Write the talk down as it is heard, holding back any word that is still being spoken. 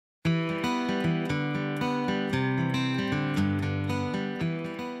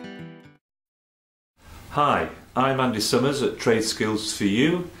Hi, I'm Andy Summers at Trade Skills for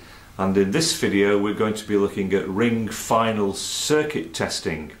You, and in this video we're going to be looking at ring final circuit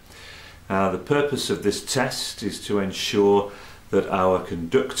testing. The purpose of this test is to ensure that our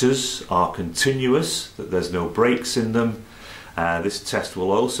conductors are continuous, that there's no breaks in them. This test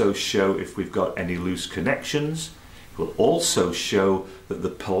will also show if we've got any loose connections. It will also show that the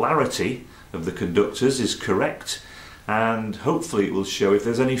polarity of the conductors is correct, and hopefully it will show if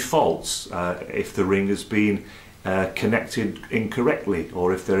there's any faults, if the ring has been connected incorrectly,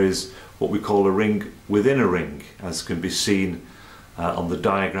 or if there is what we call a ring within a ring, as can be seen on the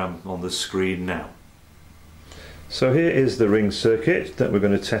diagram on the screen now. So here is the ring circuit that we're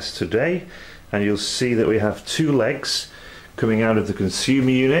going to test today, and you'll see that we have two legs coming out of the consumer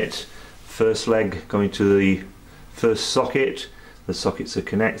unit. First leg going to the first socket. The sockets are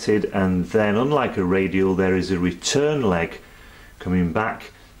connected, and then unlike a radial there is a return leg coming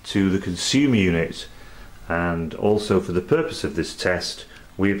back to the consumer unit, and also for the purpose of this test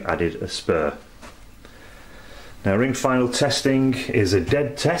we've added a spur. Now, ring final testing is a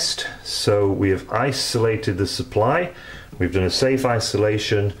dead test, so we have isolated the supply, we've done a safe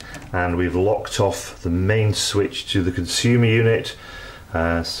isolation, and we've locked off the main switch to the consumer unit,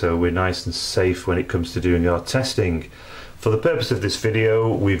 so we're nice and safe when it comes to doing our testing. For the purpose of this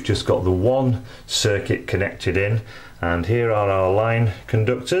video we've just got the one circuit connected in, and here are our line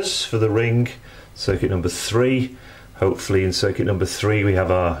conductors for the ring, circuit number 3. Hopefully in circuit number 3 we have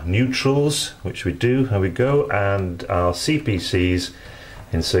our neutrals, which we do, there we go, and our CPCs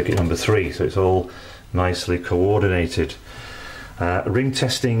in circuit number 3, so it's all nicely coordinated. Ring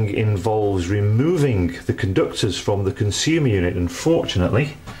testing involves removing the conductors from the consumer unit, and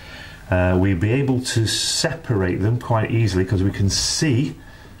fortunately we'll be able to separate them quite easily because we can see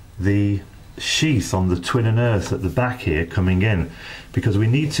the sheath on the twin and earth at the back here coming in, because we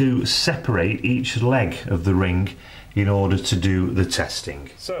need to separate each leg of the ring in order to do the testing.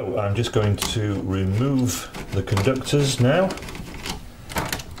 So I'm just going to remove the conductors now.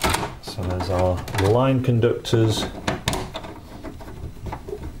 So there's our line conductors,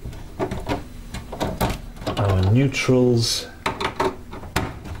 our neutrals,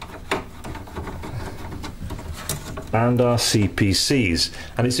 and our CPCs.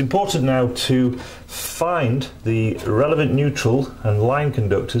 And it's important now to find the relevant neutral and line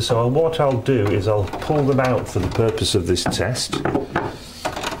conductors, so what I'll do is I'll pull them out for the purpose of this test,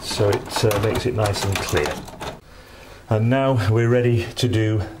 so it makes it nice and clear. And now we're ready to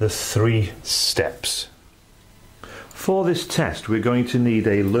do the 3 steps. For this test we're going to need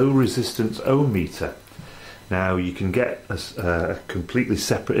a low resistance ohm meter. Now you can get a completely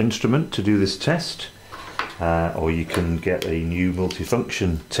separate instrument to do this test, or you can get a new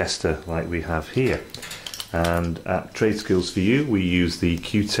multifunction tester like we have here. And at Trade Skills for You we use the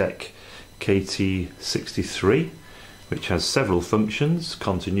QTech KT63, which has several functions: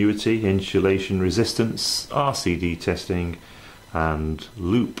 continuity, insulation resistance, RCD testing, and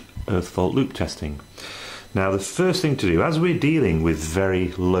earth fault loop testing. Now the first thing to do, as we're dealing with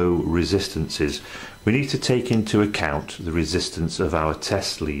very low resistances, we need to take into account the resistance of our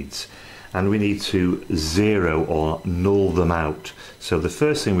test leads, and we need to zero or null them out. So the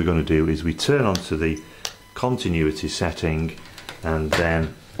first thing we're going to do is we turn on to the continuity setting, and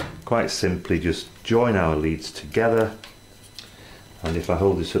then quite simply just join our leads together. And if I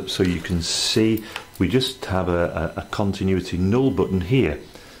hold this up so you can see, we just have a continuity null button here.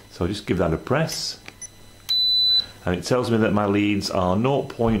 So I'll just give that a press, and it tells me that my leads are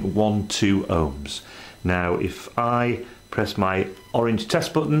 0.12 ohms. Now if I press my orange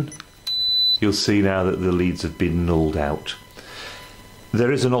test button, you'll see now that the leads have been nulled out.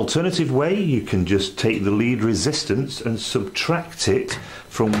 There is an alternative way. You can just take the lead resistance and subtract it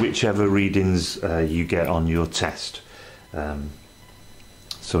from whichever readings you get on your test.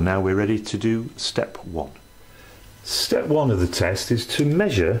 So now we're ready to do step 1. Step 1 of the test is to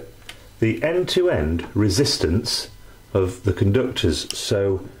measure the end-to-end resistance of the conductors.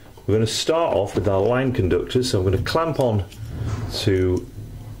 So we're going to start off with our line conductors. So I'm going to clamp on to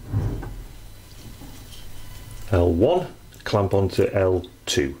L1, clamp onto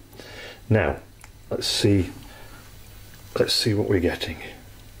L2. Now let's see what we're getting.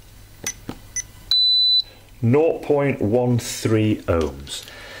 0.13 ohms.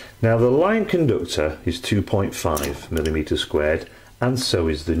 Now the line conductor is 2.5 millimeters squared, and so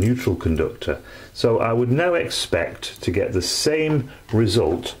is the neutral conductor. So I would now expect to get the same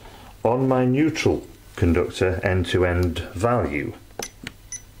result on my neutral conductor end-to-end value,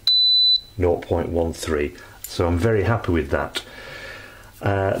 0.13. So I'm very happy with that.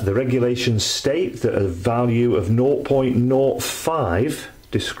 The regulations state that a value of 0.05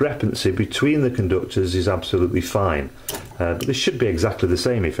 discrepancy between the conductors is absolutely fine, but this should be exactly the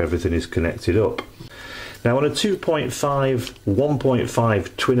same if everything is connected up. Now on a 2.5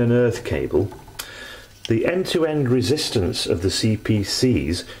 1.5 twin and earth cable, the end-to-end resistance of the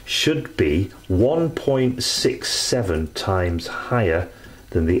CPCs should be 1.67 times higher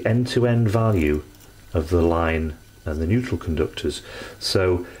than the end-to-end value of the line and the neutral conductors.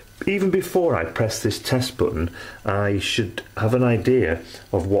 So even before I press this test button, I should have an idea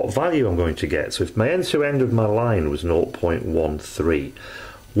of what value I'm going to get. So if my end-to-end of my line was 0.13,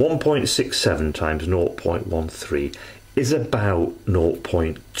 1.67 times 0.13 is about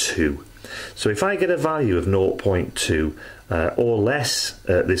 0.2. So if I get a value of 0.2 or less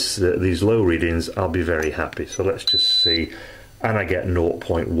at these low readings, I'll be very happy. So let's just see, and I get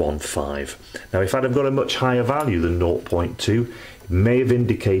 0.15. Now if I'd have got a much higher value than 0.2, it may have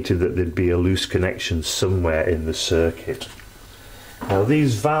indicated that there'd be a loose connection somewhere in the circuit. Now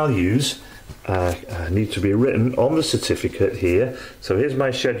these values need to be written on the certificate here. So here's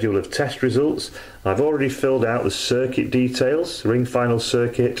my schedule of test results. I've already filled out the circuit details: ring final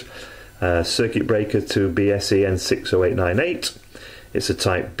circuit, circuit breaker to BSEN 60898. It's a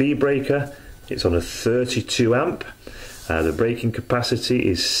type B breaker. It's on a 32 amp. The braking capacity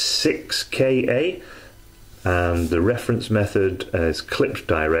is 6 kA, and the reference method is clipped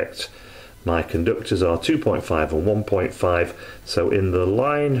direct. My conductors are 2.5 and 1.5, so in the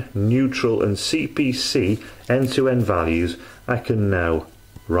line, neutral and CPC end-to-end values, I can now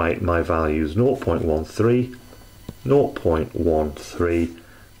write my values 0.13, 0.13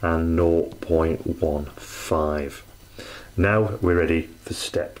 and 0.15. Now we're ready for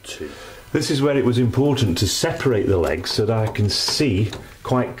step 2. This is where it was important to separate the legs so that I can see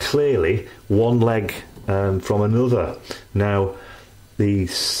quite clearly one leg from another. Now the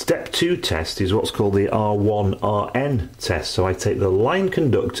step 2 test is what's called the R1RN test. So I take the line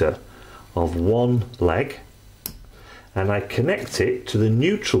conductor of one leg and I connect it to the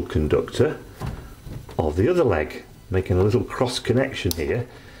neutral conductor of the other leg, making a little cross connection here,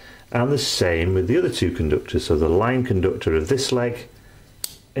 and the same with the other two conductors. So the line conductor of this leg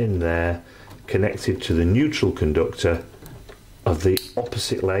in there connected to the neutral conductor of the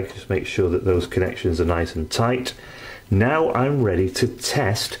opposite leg. Just make sure that those connections are nice and tight. Now I'm ready to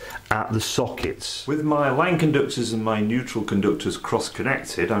test at the sockets. With my line conductors and my neutral conductors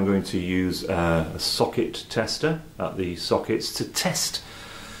cross-connected, I'm going to use a socket tester at the sockets to test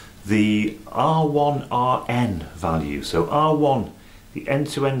the R1RN value. So R1, the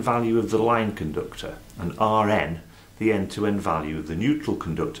end-to-end value of the line conductor, and RN, the end-to-end value of the neutral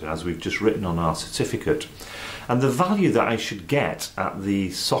conductor, as we've just written on our certificate. And the value that I should get at the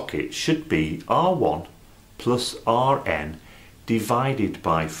socket should be R1 plus Rn divided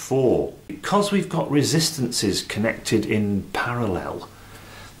by 4. Because we've got resistances connected in parallel,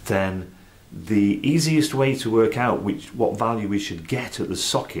 then the easiest way to work out what value we should get at the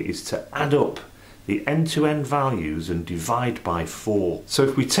socket is to add up the end-to-end values and divide by 4. So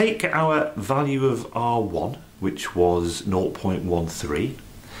if we take our value of R1, which was 0.13,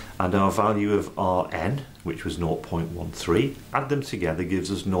 and our value of Rn, which was 0.13, add them together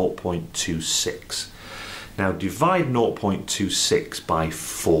gives us 0.26. Now divide 0.26 by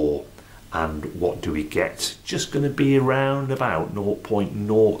 4, and what do we get? Just going to be around about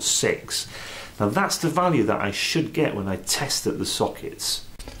 0.06. Now that's the value that I should get when I test at the sockets.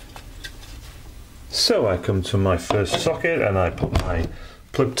 So I come to my first socket and I put my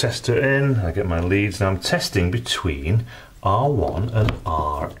plug tester in, I get my leads. Now I'm testing between R1 and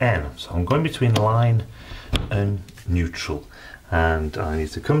Rn. So I'm going between line and neutral, and I need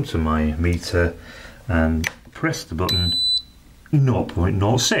to come to my meter and press the button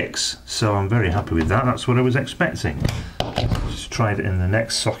 0.06. So I'm very happy with that. That's what I was expecting. Just tried it in the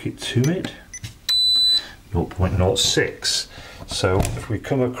next socket to it, 0.06. So if we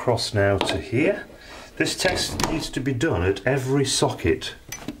come across now to here, this test needs to be done at every socket.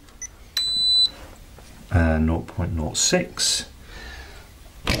 0.06.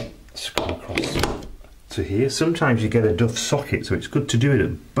 Let's come across to here. Sometimes you get a duff socket, so it's good to do it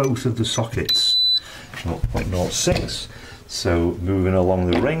at both of the sockets. 0.06. So moving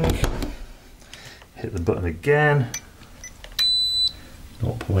along the ring, hit the button again,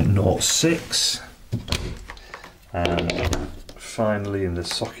 0.06, and finally in the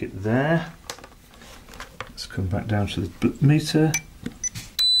socket there, let's come back down to the meter,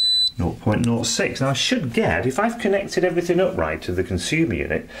 0.06. Now I should get, if I've connected everything up right to the consumer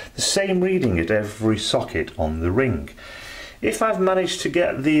unit, the same reading at every socket on the ring. If I've managed to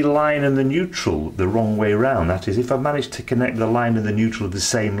get the line and the neutral the wrong way round, that is, if I've managed to connect the line and the neutral of the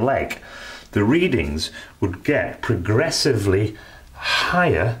same leg, the readings would get progressively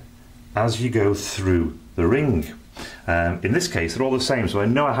higher as you go through the ring. In this case they're all the same, so I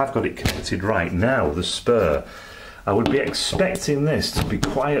know I have got it connected right. Now the spur, I would be expecting this to be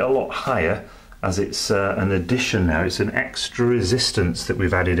quite a lot higher, as it's an addition now, it's an extra resistance that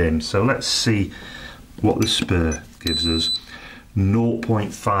we've added in. So let's see what the spur gives us.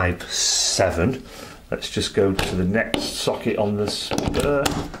 0.57. Let's just go to the next socket on the spur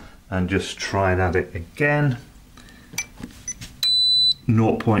and just try and add it again.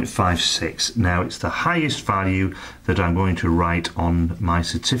 0.56. Now it's the highest value that I'm going to write on my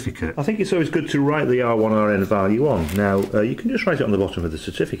certificate. I think it's always good to write the R1RN value on. Now you can just write it on the bottom of the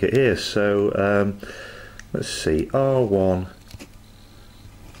certificate here. So let's see, R1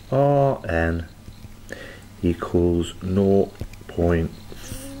 RN equals 0.57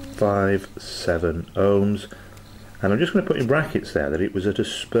 ohms, and I'm just going to put in brackets there that it was at a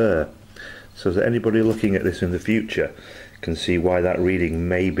spur, so that anybody looking at this in the future can see why that reading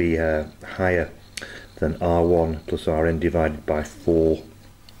may be higher than R1 plus Rn divided by 4.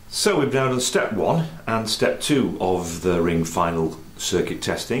 So we've now done step 1 and step 2 of the ring final circuit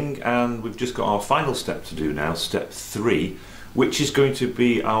testing, and we've just got our final step to do now, step 3, which is going to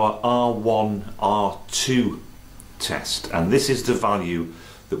be our R1 R2 test, and this is the value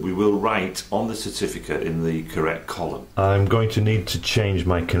that we will write on the certificate in the correct column. I'm going to need to change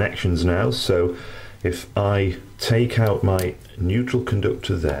my connections now, so if I take out my neutral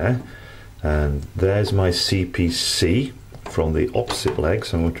conductor there, and there's my CPC from the opposite leg,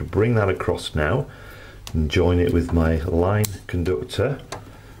 so I'm going to bring that across now and join it with my line conductor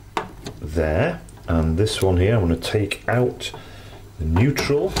there, and this one here I'm going to take out the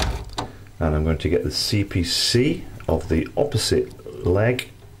neutral, and I'm going to get the CPC of the opposite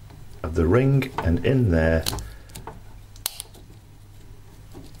leg of the ring, and in there,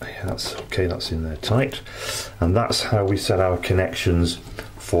 that's okay, that's in there tight, and that's how we set our connections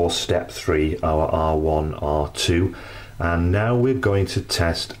for step 3, our R1 R2. And now we're going to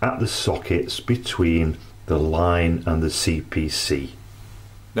test at the sockets between the line and the CPC.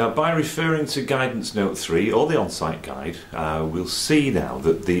 Now, by referring to guidance note 3 or the on-site guide, we'll see now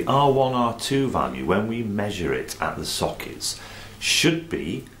that the R1 R2 value, when we measure it at the sockets, should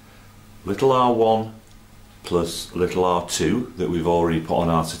be little r1 plus little r2 that we've already put on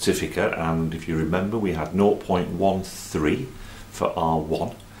our certificate. And if you remember, we had 0.13 for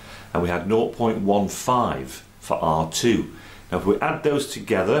R1 and we had 0.15 for R2. Now if we add those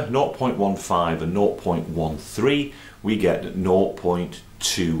together, 0.15 and 0.13, we get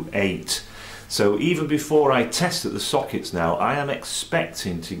 0.28. So even before I test at the sockets now, I am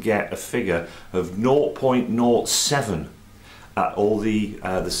expecting to get a figure of 0.07 at all the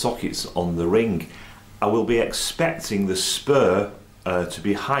sockets on the ring. I will be expecting the spur to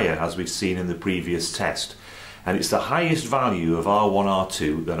be higher, as we've seen in the previous test, and it's the highest value of R1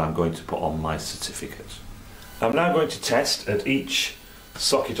 R2 that I'm going to put on my certificate. I'm now going to test at each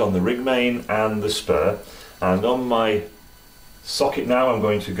socket on the ring main and the spur, and on my socket now I'm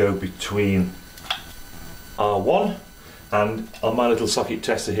going to go between R1, and on my little socket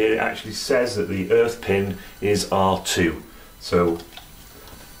tester here it actually says that the earth pin is R2, so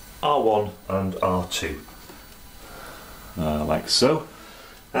R1 and R2, like so,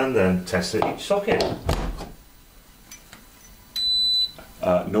 and then test at each socket.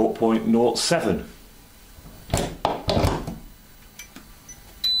 0.07.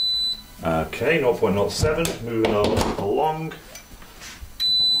 Okay, 0.07, moving on along.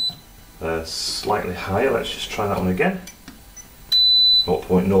 Slightly higher, let's just try that one again.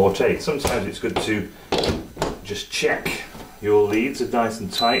 0.08. Sometimes it's good to just check your leads are nice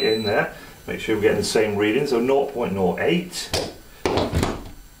and tight in there. Make sure we're getting the same reading. So 0.08,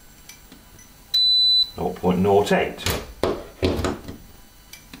 0.08,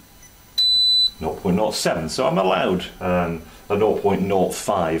 0.07. So I'm allowed a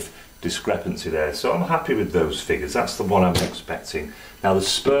 0.05 discrepancy there. So I'm happy with those figures. That's the one I'm expecting. Now the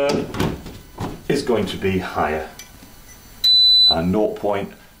spur is going to be higher,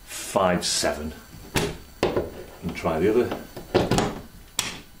 0.57. And try the other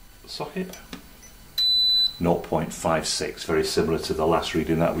socket. 0.56, very similar to the last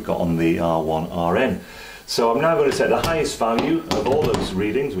reading that we got on the R1 RN. So I'm now going to take the highest value of all those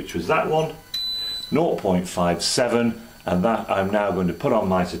readings, which was that one, 0.57, and that I'm now going to put on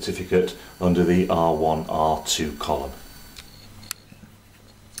my certificate under the R1 R2 column.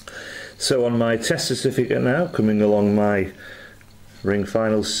 So on my test certificate now, coming along my ring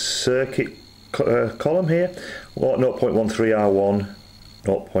final circuit column here, 0.13 R1,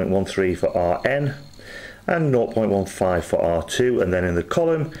 0.13 for Rn, and 0.15 for R2, and then in the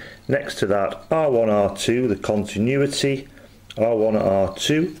column next to that R1 R2, the continuity R1,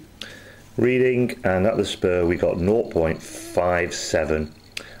 R2 reading, and at the spur we got 0.57,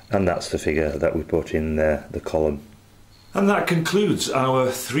 and that's the figure that we put in there, the column. And that concludes our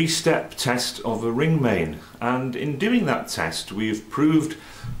three-step test of a ring main, and in doing that test we've proved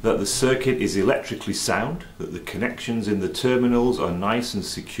that the circuit is electrically sound, that the connections in the terminals are nice and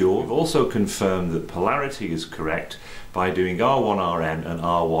secure. We've also confirmed that polarity is correct by doing R1RN and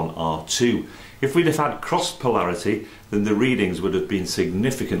R1R2. If we'd have had cross polarity, then the readings would have been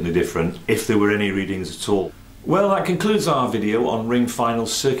significantly different, if there were any readings at all. Well, that concludes our video on ring final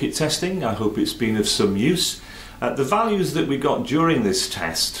circuit testing. I hope it's been of some use. The values that we got during this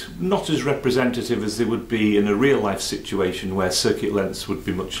test, not as representative as they would be in a real life situation where circuit lengths would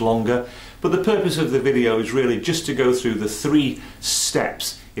be much longer, but the purpose of the video is really just to go through the 3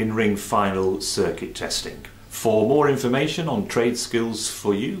 steps in ring final circuit testing. For more information on trade skills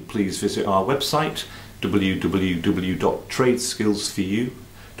for you, please visit our website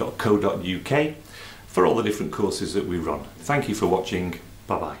www.tradeskillsforyou.co.uk for all the different courses that we run. Thank you for watching.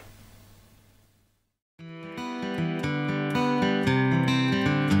 Bye bye.